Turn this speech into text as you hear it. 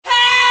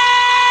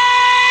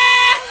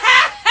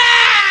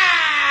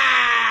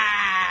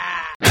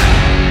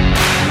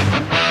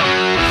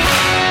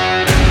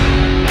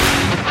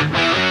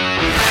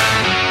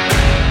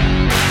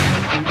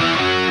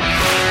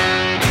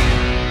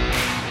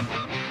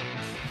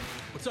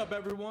What's up,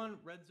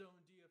 everyone? Red Zone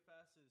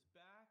DFS is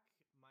back.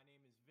 My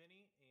name is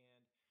Vinny,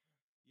 and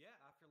yeah,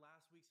 after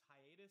last week's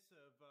hiatus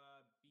of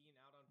being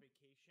out on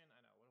vacation,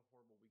 I know, what a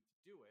horrible week to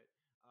do it.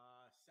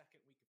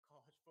 Second week of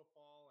college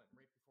football and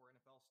right before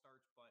NFL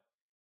starts, but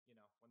you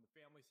know, when the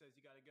family says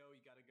you got to go,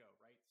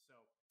 right?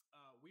 So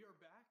we are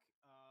back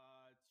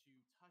to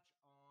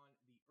touch on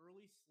the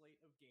early slate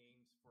of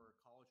games for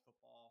college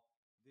football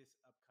this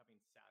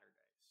upcoming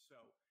Saturday.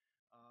 So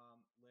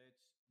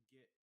let's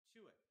get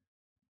to it.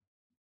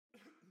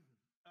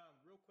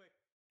 Real quick,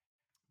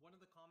 one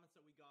of the comments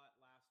that we got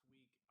last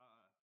week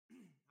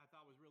I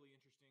thought was really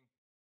interesting.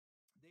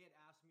 They had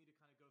asked me to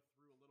kind of go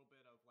through a little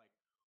bit of like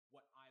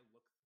what I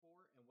look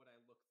for and what I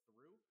look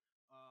through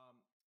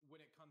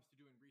when it comes to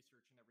doing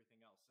research and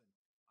everything else. And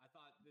I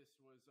thought this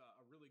was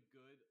a really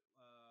good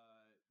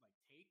like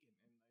take and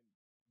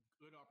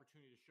good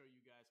opportunity to show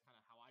you guys kind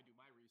of how I do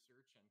my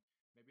research, and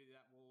maybe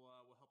that will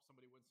help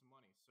somebody win some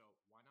money. So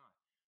why not?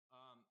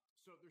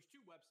 So there's two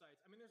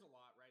websites. I mean, there's a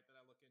lot, right, that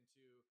I look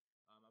into.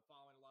 I'm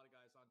following a lot of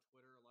guys on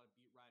Twitter, a lot of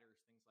beat writers,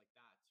 things like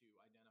that, to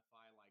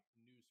identify like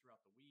news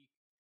throughout the week,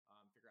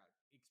 figure out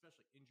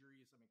especially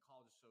injuries. I mean,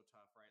 college is so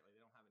tough, right? Like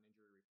they don't have an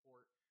injury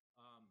report.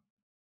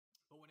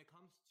 But when it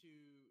comes to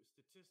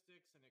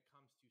statistics and it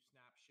comes to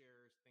snap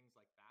shares, things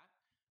like that,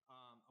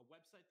 a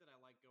website that I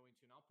like going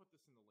to, and I'll put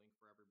this in the link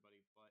for everybody,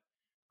 but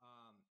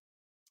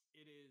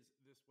it is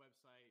this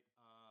website,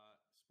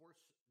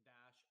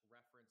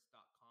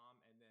 sports-reference.com,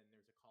 and then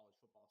there's a college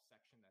football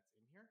section that's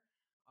in here.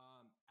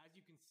 As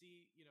you can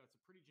see, you know, it's a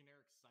pretty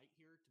generic site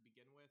here to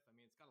begin with. I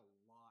mean, it's got a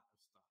lot of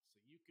stuff,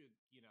 so you could,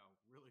 you know,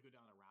 really go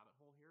down a rabbit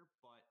hole here.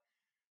 But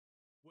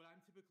what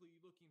I'm typically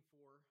looking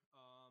for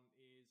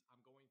is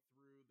I'm going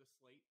through the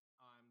slate.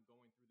 I'm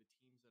going through the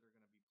teams that are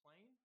going to be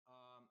playing.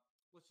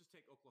 Let's just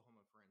take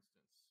Oklahoma, for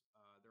instance.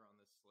 They're on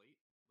this slate.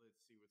 Let's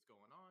see what's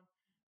going on.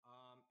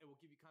 It will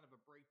give you kind of a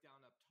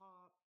breakdown up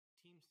top,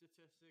 team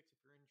statistics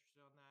if you're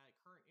interested on that,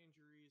 current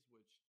injuries,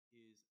 which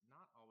is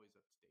not always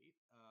up to date.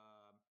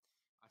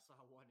 I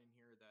saw one in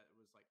here that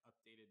was like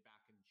updated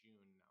back in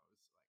June. And I was like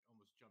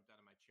almost jumped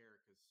out of my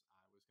chair because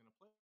I was going to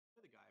play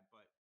the guy,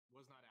 but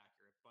was not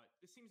accurate. But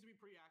this seems to be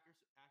pretty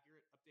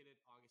accurate, updated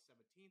August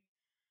 17th.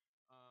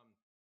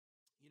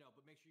 You know,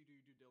 but make sure you do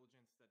your due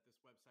diligence that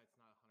this website's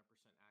not 100%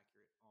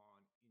 accurate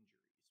on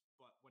injuries.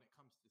 But when it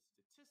comes to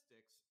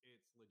statistics,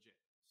 it's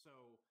legit.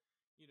 So,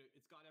 you know,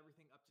 it's got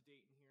everything up to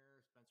date in here.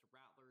 Spencer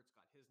Rattler, it's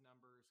got his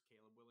numbers.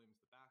 Caleb Williams,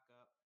 the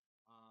backup.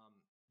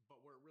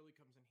 But where it really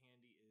comes in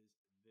handy is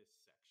this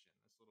section,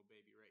 this little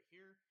baby right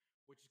here,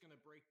 which is going to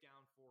break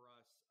down for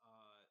us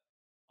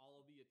all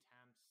of the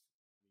attempts,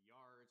 the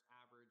yards,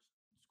 average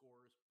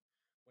scores,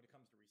 when it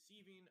comes to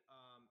receiving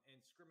and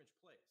scrimmage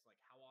plays.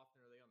 Like how often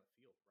are they on the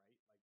field,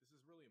 right? Like this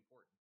is really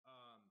important.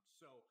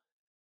 So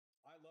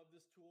I love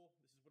this tool.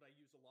 This is what I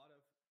use a lot of,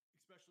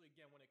 especially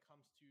again when it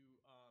comes to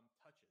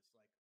touches.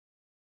 Like,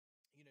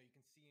 you know, you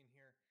can see in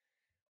here,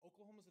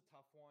 Oklahoma's a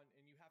tough one,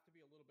 and you have to be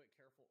a little bit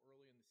careful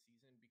early in the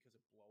season because of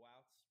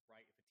blowouts,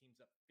 right? If a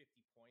team's up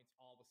 50 points,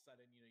 all of a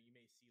sudden, you know, you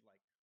may see like,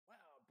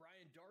 wow,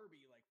 Brian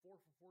Darby, like 4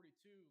 for 42,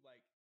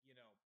 like, you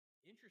know,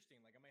 interesting.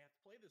 Like I might have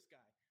to play this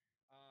guy.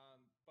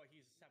 But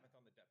he's seventh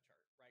on the depth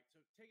chart, right?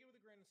 So take it with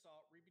a grain of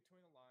salt, read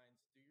between the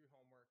lines, do your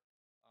homework.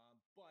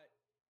 But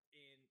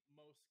in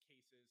most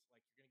cases,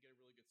 like you're going to get a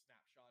really good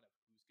snapshot of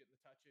who's getting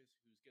the touches,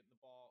 who's getting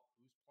the ball,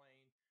 who's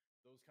playing,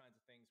 those kinds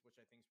of things, which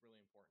I think is really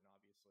important,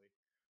 obviously.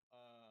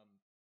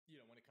 You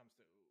know, when it comes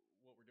to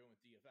what we're doing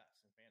with DFS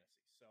and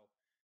fantasy. So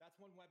that's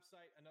one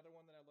website. Another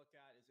one that I looked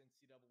at is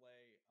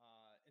NCAA.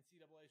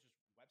 NCAA is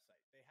just a website.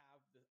 They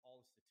have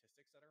all the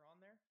statistics that are on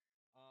there.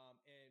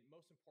 And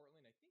most importantly,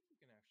 and I think you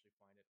can actually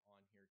find it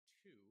on here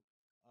too,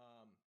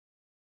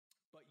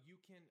 but you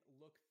can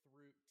look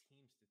through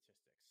team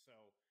statistics.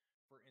 So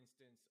for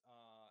instance,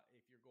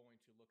 if you're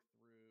going to look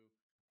through,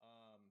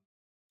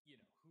 you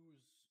know,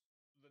 who's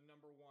the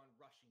number one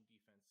rushing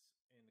defense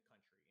in the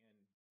country,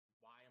 and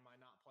why am I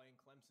not playing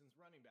Clemson's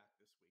running back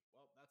this week?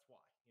 Well, that's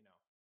why, you know,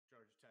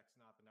 Georgia Tech's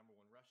not the number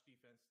one rush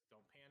defense.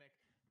 Don't panic,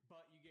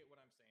 but you get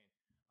what I'm saying.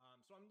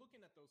 So I'm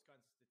looking at those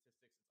kinds of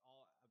statistics. It's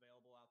all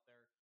available out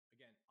there.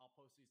 Again, I'll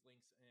post these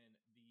links in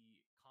the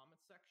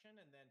comments section,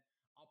 and then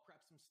I'll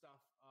prep some stuff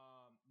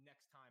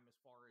next time as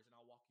far as, and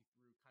I'll walk you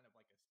through kind of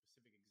like a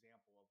specific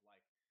example of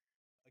like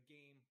a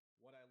game,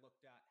 what I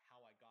looked at,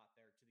 how I got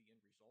there to the end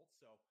result.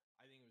 So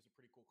I think it was a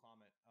pretty cool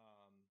comment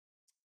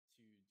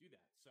to do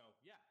that. So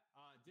yeah,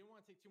 didn't want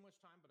to take too much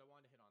time, but I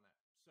wanted to hit on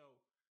that. So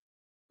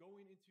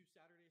going into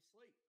Saturday's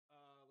slate,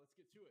 let's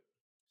get to it.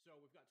 So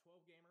we've got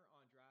 12 gamer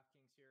on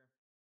DraftKings here.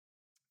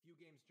 Few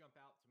games jump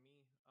out to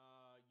me.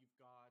 You've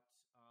got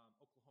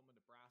Oklahoma,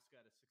 Nebraska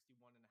at a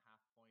 61.5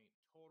 point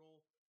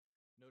total.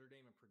 Notre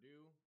Dame and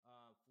Purdue.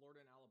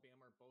 Florida and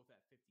Alabama are both at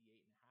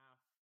 58.5.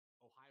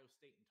 Ohio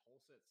State and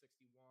Tulsa at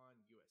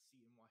 61. USC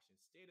and Washington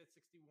State at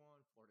 61.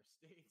 Florida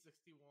State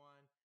 61.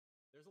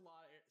 There's a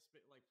lot of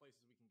like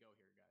places we can go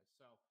here, guys.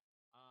 So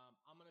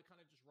I'm going to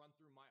kind of just run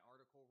through my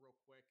article real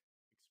quick,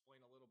 explain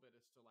a little bit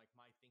as to like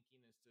my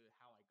thinking as to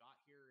how I got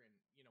here and,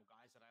 you know,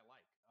 guys that I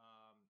like,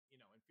 you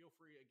know, and feel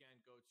feel free, again,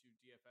 go to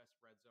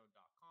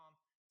dfsredzone.com.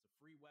 It's a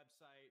free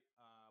website.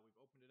 We've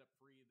opened it up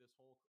free this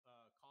whole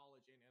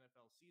college and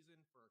NFL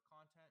season for our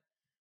content.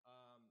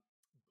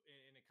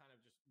 And it kind of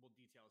just will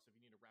detail us if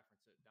you need to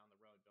reference it down the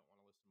road. Don't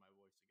want to listen to my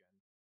voice again.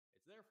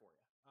 It's there for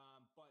you.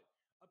 But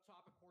up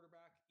top at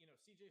quarterback,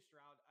 CJ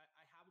Stroud,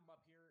 I have him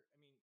up here.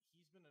 I mean,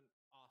 he's been an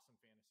awesome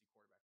fantasy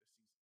quarterback this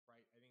season,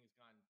 right? I think he's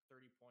gotten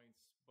 30 points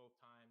both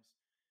times.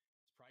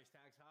 His price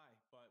tag's high,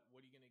 but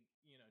what are you going to,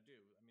 do?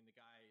 I mean, the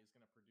guy is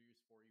going to produce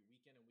for you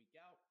week in and week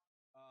out.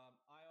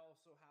 I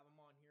also have him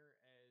on here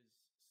as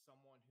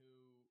someone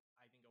who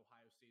I think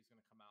Ohio State is going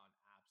to come out and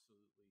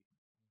absolutely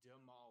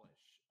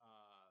demolish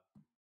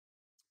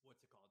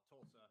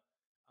Tulsa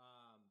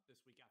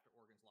this week after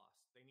Oregon's loss.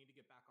 They need to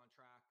get back on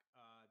track.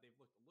 They've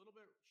looked a little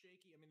bit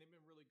shaky. I mean, they've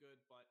been really good,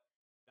 but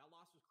that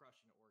loss was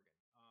crushing at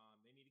Oregon.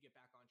 They need to get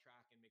back on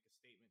track and make a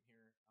statement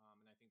here,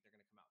 and I think they're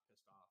going to come out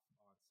pissed off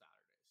on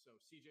Saturday. So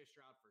CJ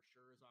Stroud for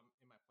sure is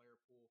in my player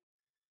pool.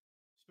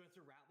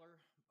 Spencer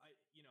Rattler,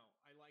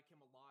 I like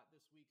him a lot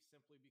this week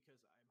simply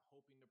because I'm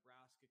hoping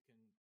Nebraska can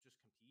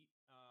just compete.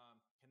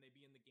 Can they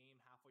be in the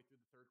game halfway through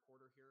the third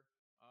quarter here?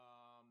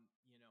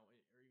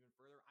 Or even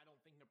further? I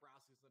don't think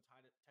Nebraska is the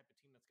type of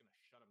team that's going to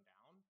shut them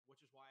down,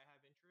 which is why I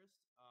have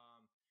interest.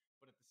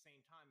 But at the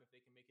same time, if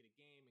they can make it a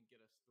game and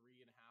get us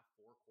 3.5,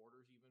 4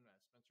 quarters, even as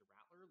Spencer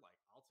Rattler, like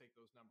I'll take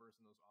those numbers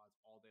and those odds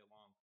all day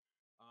long.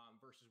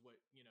 Versus what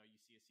you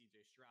see a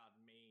CJ Stroud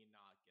may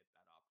not get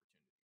that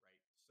opportunity,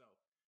 right? So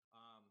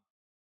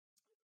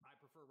I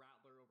prefer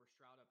Rattler over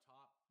Stroud up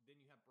top.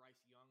 Then you have Bryce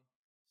Young.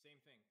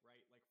 Same thing,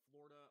 right? Like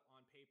Florida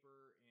on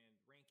paper and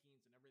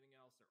rankings and everything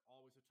else, they're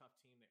always a tough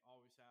team. They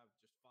always have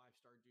just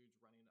 5-star dudes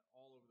running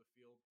all over the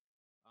field.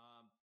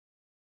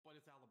 But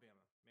it's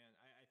Alabama, man.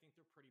 I think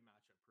they're pretty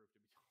matchup proof,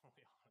 to be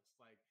totally honest.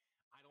 Like,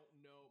 I don't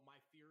know.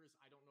 My fear is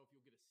I don't know if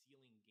you'll get a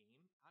ceiling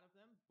game out of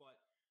them, but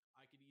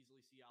I could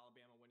easily see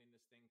Alabama winning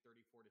this thing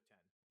 34-10,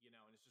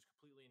 and it's just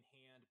completely in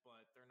hand,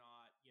 but they're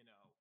not,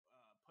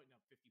 putting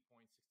up 50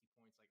 points, 60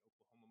 points like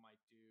Oklahoma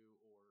might do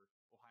or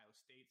Ohio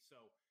State.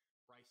 So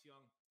Bryce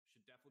Young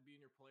should definitely be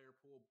in your player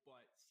pool,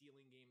 but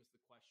ceiling game is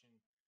the question,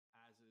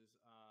 as is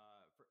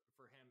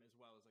for him as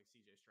well as like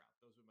CJ Stroud.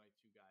 Those are my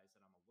two guys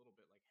that I'm a little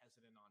bit like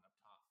hesitant on up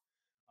top.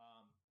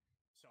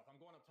 So if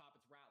I'm going up top,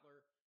 it's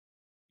Rattler.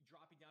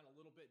 Dropping down a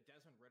little bit,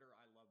 Desmond Ridder,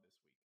 I love this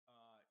week.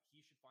 He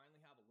should finally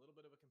have a little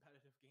bit of a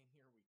competitive game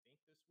here, we think,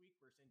 this week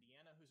versus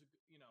Indiana, who's a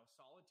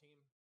solid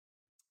team.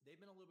 They've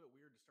been a little bit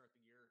weird to start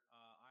the year.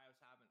 I was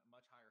having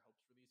much higher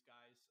hopes for these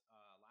guys.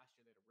 Last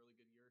year, they had a really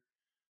good year.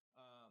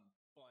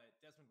 But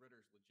Desmond Ridder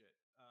is legit.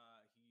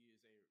 He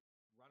is a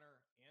runner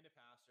and a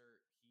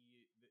passer.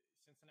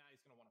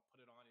 Cincinnati's going to want to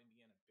put it on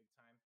Indiana big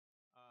time.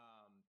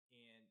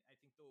 And I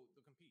think they'll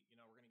compete.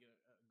 We're going to get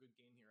a good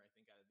game here, I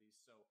think, out of these.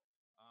 So,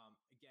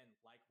 again,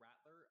 like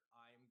Rattler,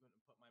 I'm going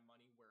to put my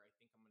money where I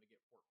think I'm going to get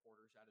 4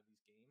 quarters out of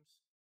these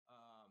games.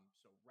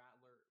 So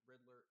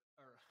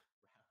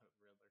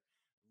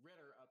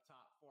Ridder up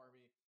top for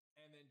me.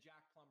 And then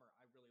Jack Plummer,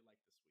 I really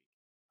like this week.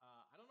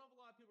 I don't know if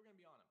a lot of people are going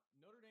to be on him.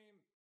 Notre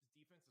Dame's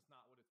defense is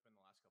not what it's been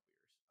the last couple of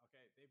years.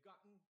 Okay. They've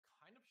gotten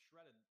kind of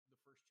shredded the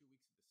first 2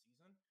 weeks of the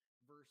season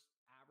versus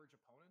average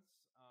opponents.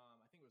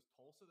 I think it was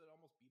Tulsa that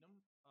almost beat them,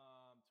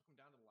 took them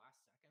down to the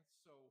last seconds.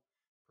 So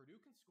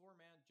Purdue can score,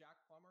 man. Jack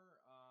Plummer,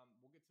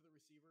 we'll get to the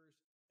receivers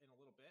in a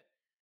little bit.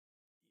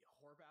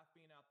 Horvath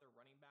being out there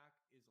running back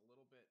is a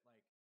little bit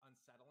like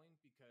unsettling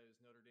because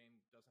Notre Dame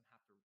doesn't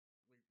have to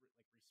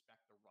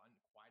respect the run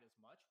quite as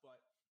much,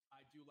 but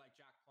I do like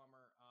Jack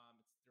Plummer.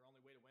 It's their only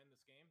way to win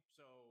this game.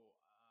 So,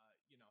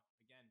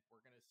 again,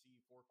 we're going to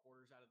see 4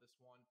 quarters out of this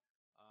one.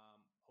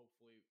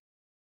 Hopefully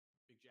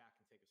Big Jack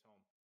can take us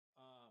home.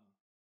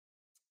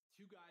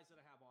 2 guys that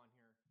I have on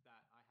here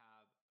that I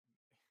have,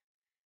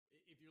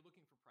 if you're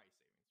looking for price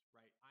savings,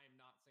 right? I am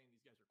not saying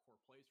these guys are core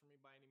plays for me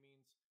by any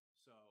means.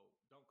 So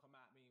don't come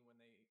at me when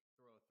they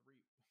throw a three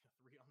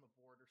on the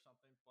board or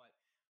something, but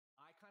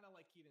I kind of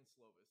like Keaton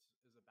Slovis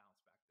as a bounce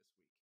back this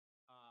week.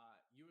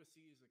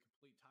 USC is a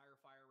complete tire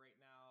fire right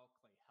now.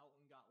 Clay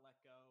Helton got let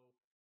go.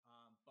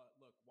 But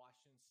look,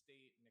 Washington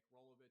State, Nick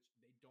Rolovich,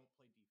 they don't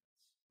play defense,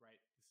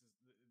 right?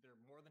 They're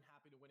more than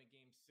happy to win a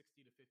game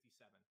 60-57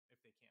 if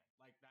they can.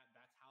 Like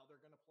that's how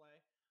they're going to play.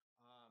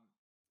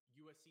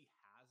 USC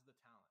has the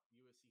talent.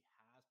 USC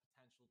has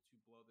potential to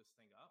blow this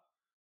thing up.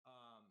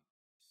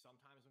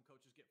 Sometimes when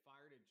coaches get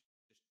fired, it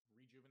just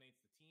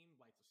rejuvenates the team,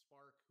 lights a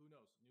spark. Who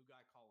knows? New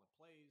guy calling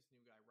plays, new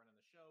guy running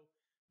the show.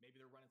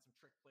 Maybe they're running some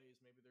trick plays.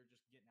 Maybe they're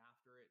just getting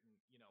after it and,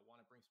 want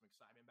to bring some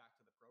excitement back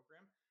to the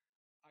program.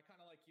 I kind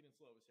of like Keaton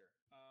Slovis here.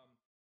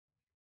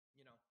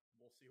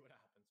 We'll see what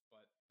happens,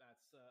 but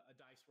that's a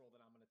dice roll that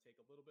I'm going to take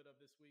a little bit of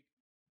this week.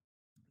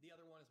 The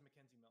other one is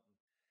Mackenzie Milton.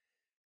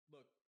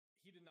 Look,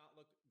 he did not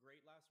look great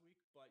last week,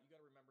 but you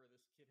got to remember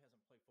this kid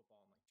hasn't played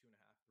football in like 2.5,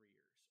 3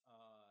 years.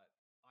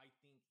 I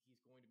think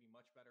he's going to be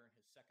much better in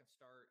his second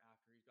start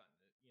after he's gotten,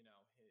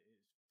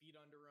 his feet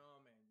under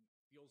him and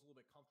feels a little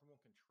bit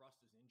comfortable, can trust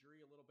his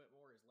injury a little bit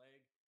more, his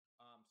leg.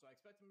 So I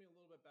expect him to be a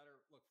little bit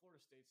better. Look, Florida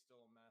State's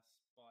still a mess,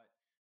 but,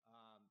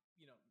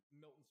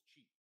 Milton's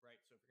cheap. right?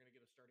 So if you're going to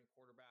get a starting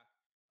quarterback,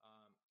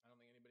 I don't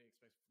think anybody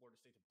expects Florida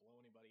State to blow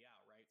anybody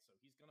out, right? So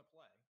he's going to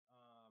play.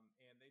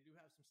 And they do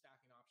have some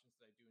stacking options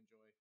that I do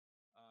enjoy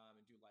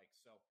and do like.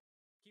 So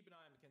keep an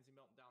eye on Mackenzie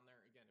Milton down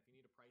there. Again, if you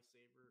need a price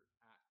saver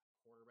at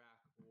quarterback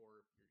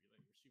or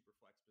your super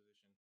flex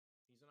position,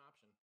 he's an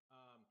option.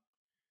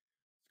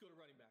 Let's go to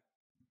running back.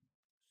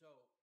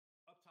 So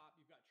up top,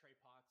 you've got Trey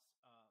Potts.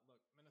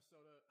 Look,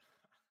 Minnesota,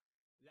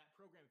 that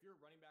program, if you're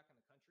a running back in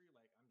the country,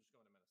 like I'm just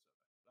going to Minnesota.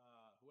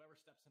 Whoever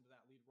steps into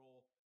that lead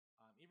role,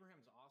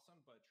 Ibrahim's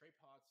awesome, but Trey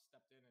Potts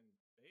stepped in and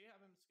they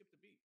haven't skipped a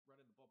beat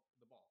running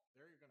the ball.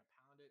 They're going to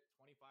pound it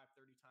 25,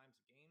 30 times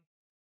a game.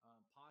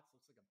 Potts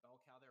looks like a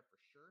bell cow there for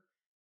sure.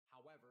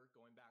 However,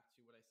 going back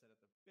to what I said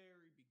at the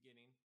very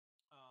beginning,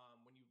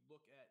 when you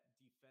look at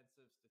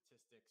defensive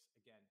statistics,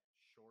 again,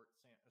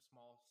 a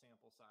small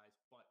sample size,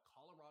 but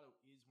Colorado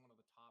is one of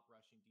the top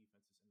rushing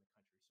defenses in the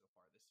country so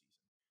far this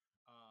season.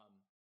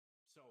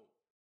 So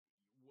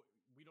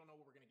we don't know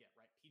what we're going to get,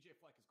 right? PJ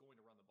Fleck is going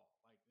to run the ball.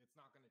 Like, it's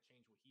not going to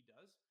change what he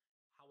does.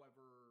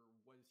 However,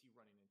 what is he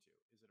running into?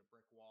 Is it a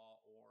brick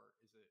wall, or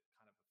is it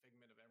kind of a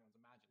figment of everyone's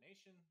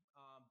imagination?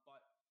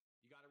 But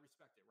you got to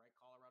respect it, right?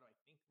 Colorado, I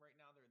think right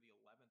now they're the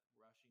 11th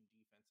rushing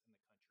defense in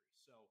the country.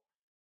 So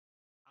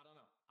I don't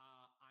know.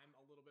 I'm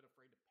a little bit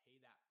afraid to pay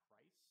that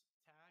price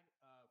tag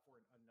for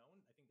an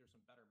unknown. I think there's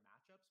some better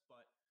matchups,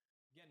 but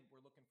again,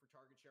 we're looking for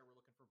target share. We're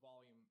looking for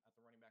volume at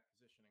the running back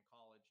position in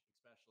college,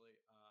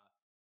 especially.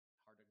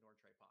 Hard to ignore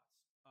Trey Potts.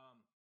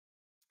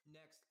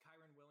 Next,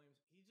 Kyron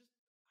Williams.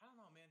 I don't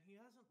know, man. He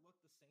hasn't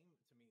looked the same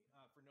to me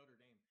for Notre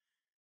Dame.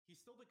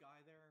 He's still the guy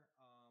there.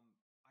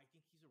 I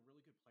think he's a really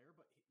good player,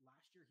 but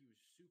last year he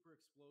was super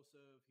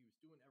explosive. He was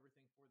doing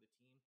everything for the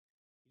team.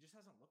 He just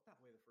hasn't looked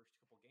that way the first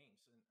couple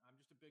games. And I'm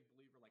just a big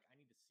believer, like, I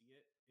need to see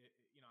it.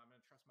 I'm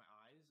going to trust my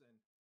eyes. And,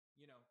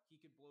 he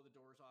could blow the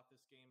doors off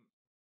this game,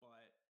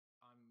 but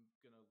I'm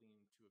going to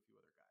lean to a few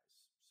other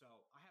guys.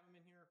 So I have him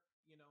in here,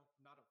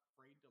 not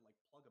afraid to, like,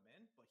 plug him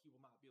in, but he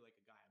will not be like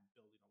a guy I'm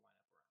building a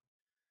lineup around.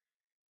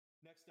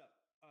 Next up,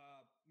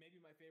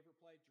 maybe my favorite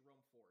play,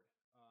 Jerome Ford.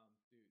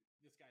 Dude,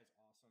 this guy's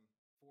awesome.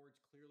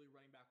 Ford's clearly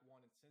running back one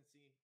in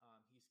Cincy.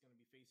 He's going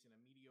to be facing a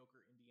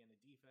mediocre Indiana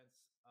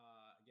defense.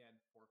 Again,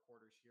 4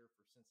 quarters here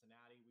for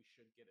Cincinnati. We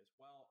should get as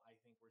well. I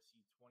think we'll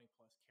see 20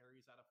 plus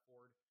carries out of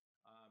Ford.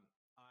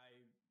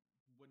 I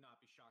would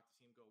not be shocked to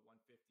see him go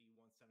 150,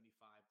 175,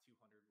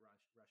 200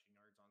 rushing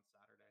yards on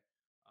Saturday,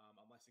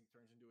 unless it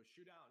turns into a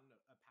shootout and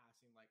a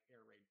passing like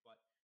air raid. But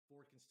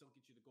Ford can still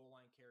get you the goal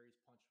line carries,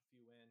 punch a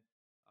few in.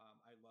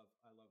 I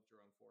love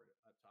Jerome Ford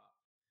up top.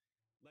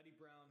 Letty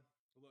Brown,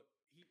 look,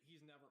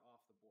 he's never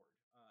off the board.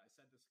 I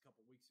said this a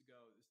couple weeks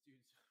ago. This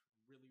dude's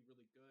really,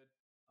 really good.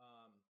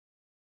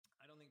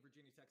 I don't think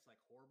Virginia Tech's like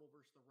horrible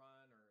versus the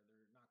run, or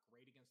they're not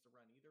great against the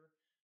run either.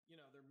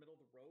 They're middle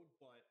of the road,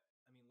 but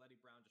I mean, Letty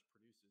Brown just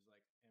produces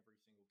like every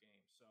single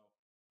game. So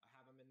I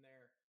have him in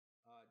there.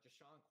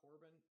 Jashawn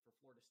Corbin for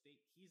Florida State.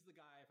 He's the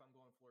guy, if I'm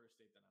going Florida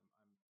State, then I'm going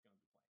to be playing.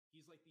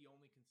 He's like the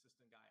only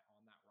consistent guy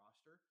on that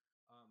roster.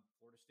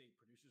 Florida State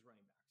produces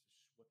running backs. It's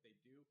just what they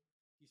do.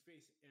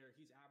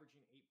 He's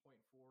averaging 8.4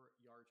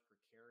 yards per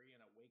carry in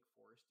a Wake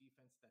Forest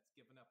defense that's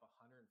given up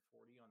 140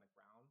 on the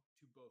ground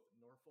to both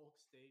Norfolk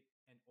State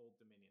and Old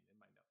Dominion in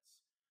my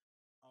notes.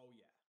 Oh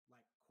yeah,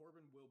 like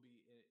Corbin will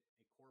be a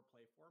core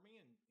play for me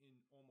in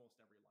almost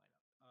every lineup.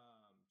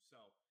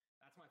 So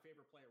that's my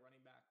favorite play at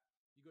running back.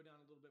 You go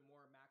down a little bit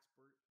more, Max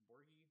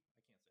Borghi.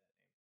 I can't say that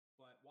name,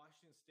 but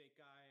Washington State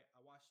guy.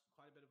 I watched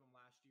quite a bit of him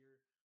last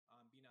year.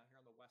 Being out here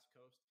on the West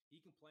Coast,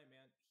 he can play,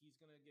 man. He's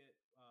going to get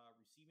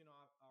receiving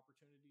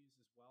opportunities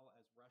as well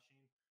as rushing.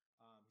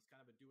 He's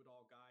kind of a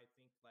do-it-all guy.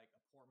 Think like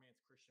a poor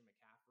man's Christian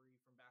McCaffrey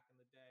from back in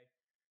the day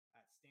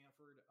at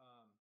Stanford.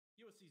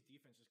 USC's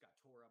defense just got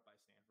tore up by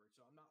Stanford,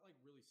 so I'm not like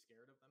really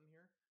scared of them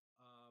here.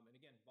 And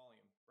again,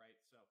 volume, right?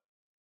 So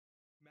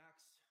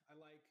Max, I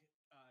like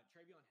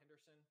Travion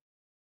Henderson.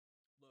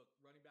 Look,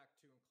 running back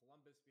 2 in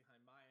Columbus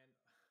behind Mayan.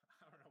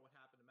 I don't know what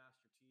happened to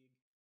Master Teague.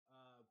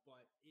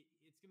 But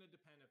it's going to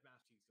depend if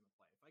Master Teague's going to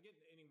play. If I get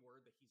any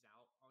word that he's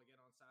out again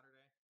on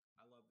Saturday,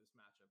 I love this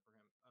matchup for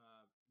him.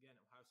 Again,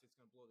 Ohio State's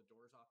going to blow the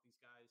doors off these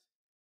guys.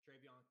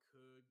 Travion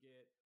could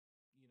get,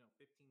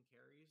 15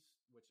 carries,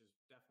 which is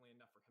definitely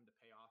enough for him to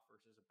pay off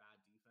versus a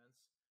bad defense.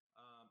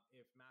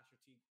 If Master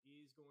Teague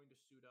is going to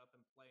suit up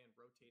and play and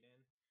rotate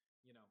in,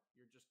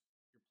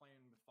 you're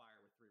playing with fire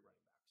with 3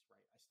 running backs,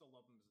 right? I still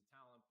love him as a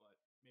talent, but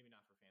maybe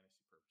not for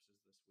fantasy purposes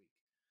this week.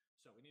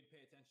 So we need to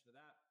pay attention to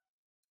that.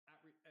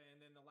 And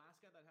then the last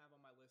guy that I have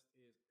on my list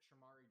is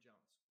Shamari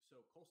Jones.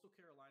 So Coastal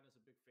Carolina is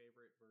a big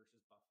favorite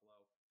versus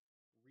Buffalo.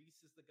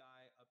 Reese is the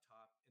guy up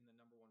top in the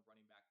number 1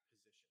 running back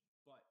position.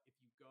 But if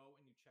you go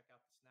and you check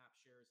out the snap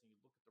shares and you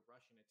look at the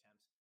rushing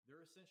attempts,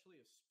 they're essentially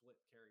a split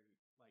carry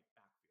like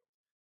backfield.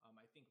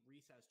 I think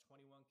Reese has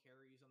 21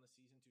 carries on the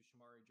season to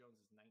Shamari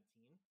Jones'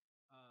 19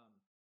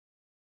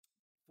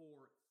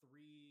 for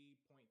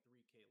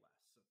 3.3K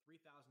less. So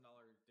 $3,000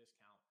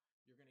 discount.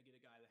 You're going to get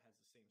a guy that has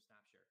the same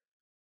snap share.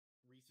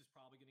 Reese is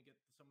probably going to get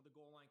some of the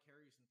goal line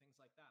carries and things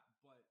like that.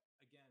 But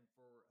again,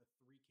 for a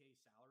 $3K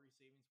salary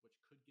salary savings, which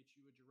could get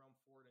you a Jerome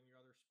Ford in your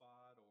other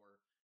spot, or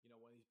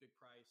one of these big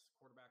price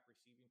quarterback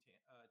receiving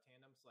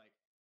tandems. Like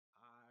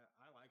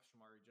I like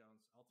Shamari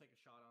Jones. I'll take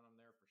a shot on him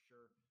there for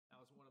sure. That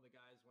was one of the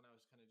guys when I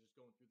was kind of just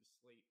going through the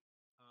slate.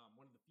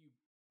 One of the few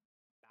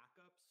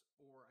backups,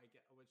 or I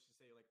would just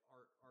say like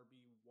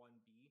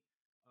RB1B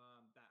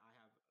that I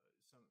have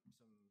some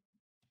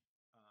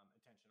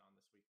attention on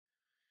this week.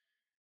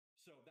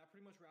 So that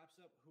pretty much wraps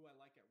up who I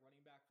like at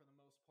running back for the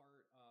most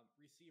part.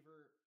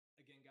 Receiver,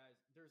 again, guys,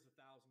 there's 1,000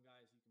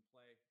 guys you can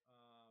play.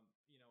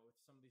 With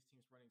some of these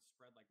teams running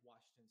spread like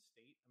Washington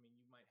State, I mean,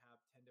 you might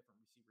have 10 different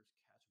receivers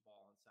catch a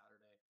ball on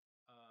Saturday.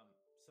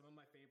 Some of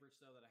my favorites,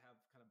 though, that I have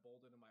kind of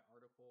bolded in my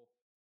article,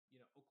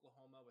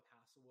 Oklahoma with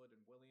Hasselwood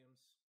and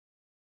Williams.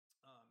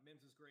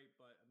 Mims is great,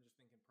 but I'm just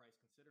thinking price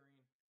considering.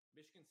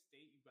 Michigan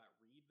State, you've got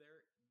Reed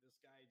there. This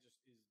guy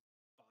just is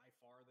by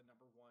far the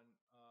number one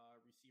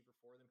receiver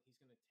for them. He's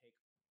going to take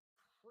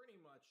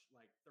pretty much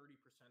like 30%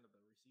 of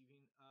the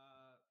receiving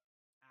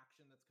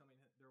action that's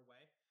coming their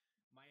way.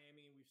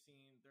 Miami, we've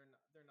seen they're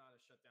not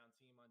a shutdown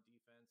team on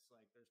defense.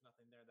 Like there's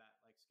nothing there that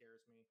like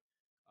scares me.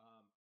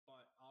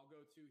 But I'll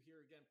go to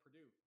here again,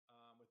 Purdue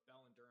with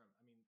Bell and Durham.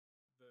 I mean,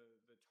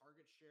 the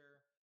target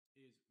share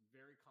is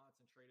very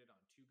concentrated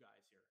on two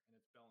guys here, and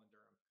it's Bell and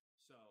Durham.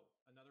 So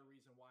another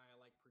reason why I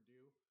like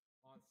Purdue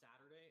on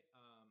Saturday.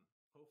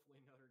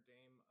 Hopefully Notre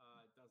Dame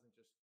doesn't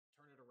just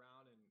turn it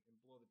around and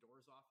blow the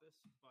doors off this.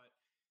 But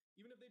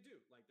even if they do,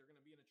 like they're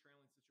going to be in a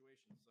trailing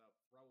situation, so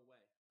throw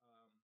away.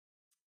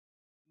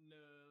 No,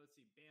 let's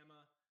see,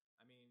 Bama.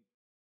 I mean,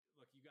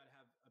 look, you got to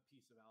have a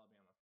piece of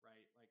Alabama,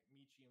 right? Like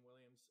Michi and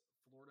Williams.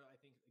 Florida, I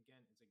think,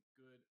 again, is a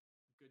good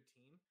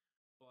team.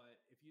 But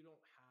if you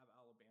don't have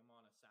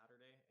Alabama on a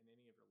Saturday in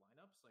any of your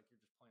lineups, like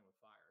you're just playing with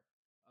fire.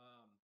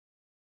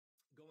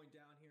 Going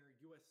down here,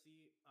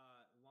 USC,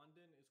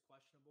 London is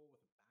questionable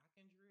with a back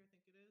injury, I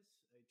think it is.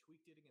 They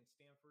tweaked it against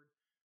Stanford.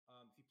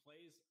 If he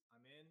plays,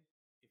 I'm in.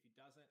 If he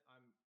doesn't,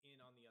 I'm in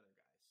on the other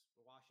guys.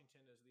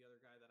 Washington is the other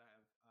guy that I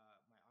have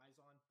my eyes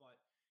on, but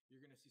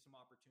you're going to see some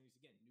opportunities.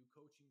 Again, new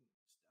coaching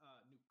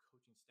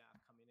staff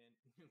coming in,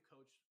 new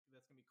coach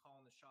that's going to be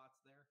calling the shots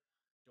there.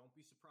 Don't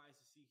be surprised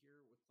to see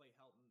here with Clay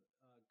Helton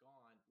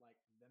gone, like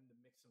them to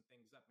mix some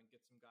things up and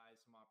get some guys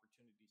some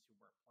opportunities who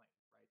weren't playing,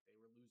 right? They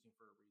were losing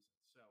for a reason.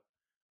 So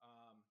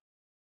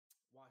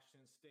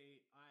Washington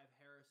State, I have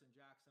Harris and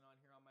Jackson on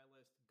here on my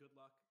list. Good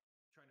luck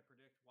trying to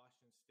predict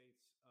Washington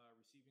State's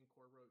receiving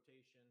core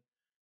rotation.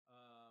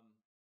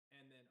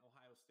 And then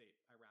Ohio State,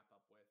 I wrap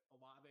up with.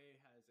 Olave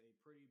has a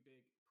pretty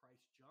big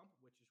price jump,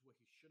 which is what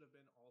he should have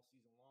been all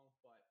season long.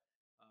 But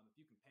if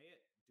you can pay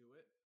it, do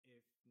it.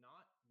 If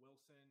not,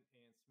 Wilson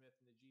and Smith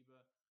and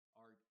Najiba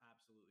are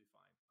absolutely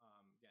fine.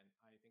 Again,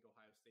 I think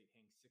Ohio State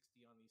hangs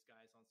 60 on these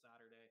guys on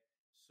Saturday.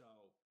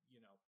 So, you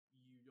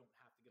don't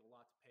have to get a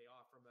lot to pay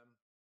off from them.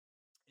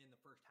 In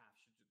the first half,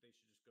 they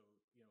should just go,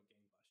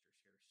 gangbusters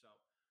here. So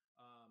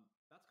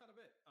that's kind of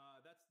it.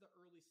 That's the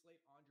early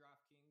slate on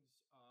DraftKings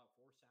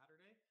for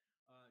Saturday.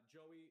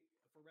 Joey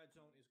for Red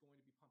Zone is going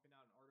to be pumping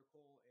out an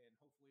article and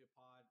hopefully a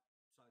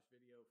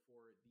pod/video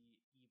for the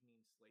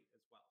evening slate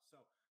as well.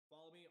 So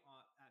follow me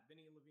at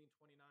Vinny Levine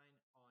 29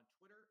 on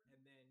Twitter. And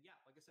then,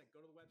 like I said,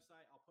 go to the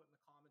website. I'll put in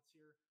the comments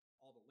here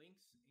all the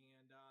links.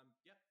 And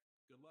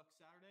good luck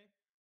Saturday.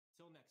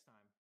 Till next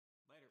time.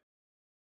 Later.